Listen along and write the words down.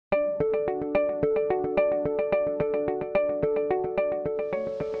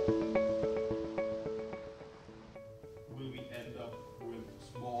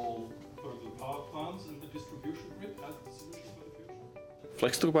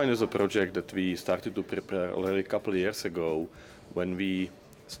Flexturbine is a project that we started to prepare already a couple of years ago when we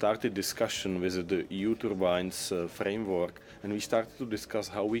started discussion with the EU turbines framework, and we started to discuss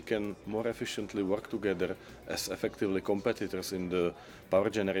how we can more efficiently work together as effectively competitors in the power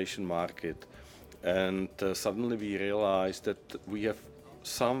generation market. And suddenly we realized that we have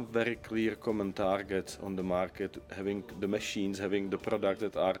some very clear common targets on the market, having the machines, having the products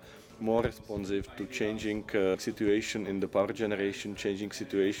that are more responsive to changing situation in the power generation, changing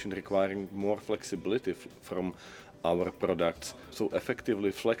situation requiring more flexibility from our products. So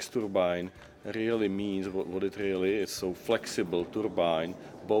effectively Flexturbine really means what it really is. So flexible turbine,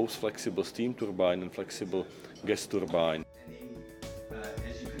 both flexible steam turbine and flexible gas turbine.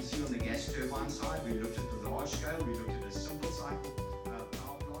 As you can see on the gas turbine side, we looked at the large scale, we looked at a simple cycle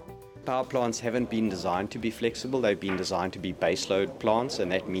power plant. Power plants haven't been designed to be flexible, they've been designed to be baseload plants,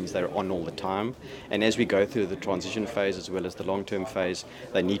 and that means they're on all the time. And as we go through the transition phase as well as the long-term phase,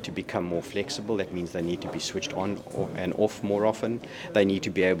 they need to become more flexible. That means they need to be switched on and off more often. They need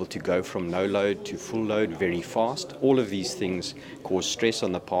to be able to go from no load to full load very fast. All of these things cause stress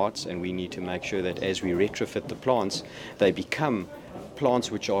on the parts, and we need to make sure that as we retrofit the plants, they become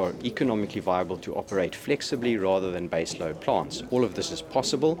plants which are economically viable to operate flexibly rather than baseload plants. All of this is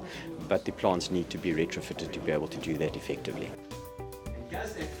possible, but the plants need to be retrofitted to be able to do that effectively. And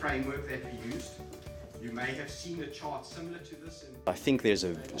here's that framework that we used. You may have seen a chart similar to this. I think there's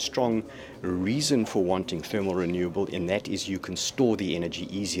a strong reason for wanting thermal renewable, and that is you can store the energy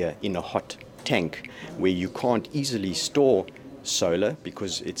easier in a hot tank where you can't easily store solar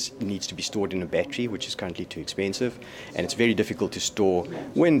because it needs to be stored in a battery, which is currently too expensive, and it's very difficult to store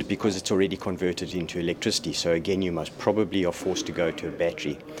wind because it's already converted into electricity. So again, you most probably are forced to go to a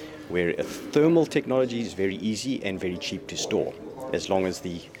battery, where a thermal technology is very easy and very cheap to store, as long as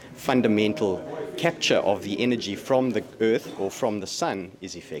the fundamental capture of the energy from the earth or from the sun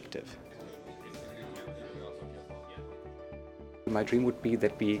is effective. My dream would be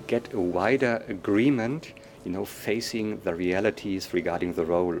that we get a wider agreement, facing the realities regarding the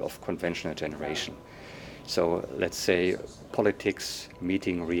role of conventional generation. So let's say politics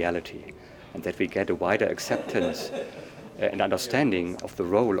meeting reality, and that we get a wider acceptance and understanding of the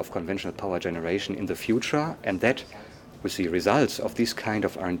role of conventional power generation in the future, and that with the results of these kind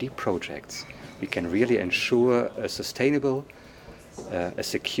of R&D projects, we can really ensure a sustainable, a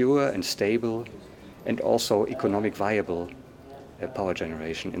secure and stable, and also economic viable power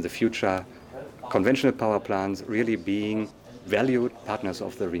generation in the future. Conventional power plants really being valued partners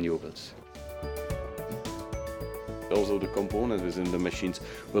of the renewables. Also the components within the machines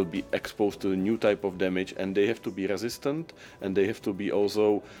will be exposed to a new type of damage, and they have to be resistant, and they have to be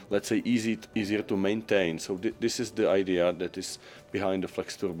also, let's say, easier to maintain. So this is the idea that is behind the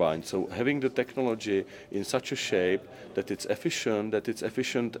Flexturbine. So having the technology in such a shape that it's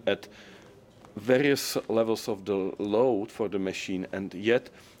efficient at various levels of the load for the machine, and yet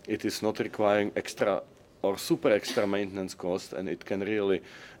it is not requiring extra or super extra maintenance cost, and it can really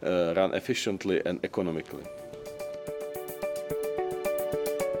run efficiently and economically.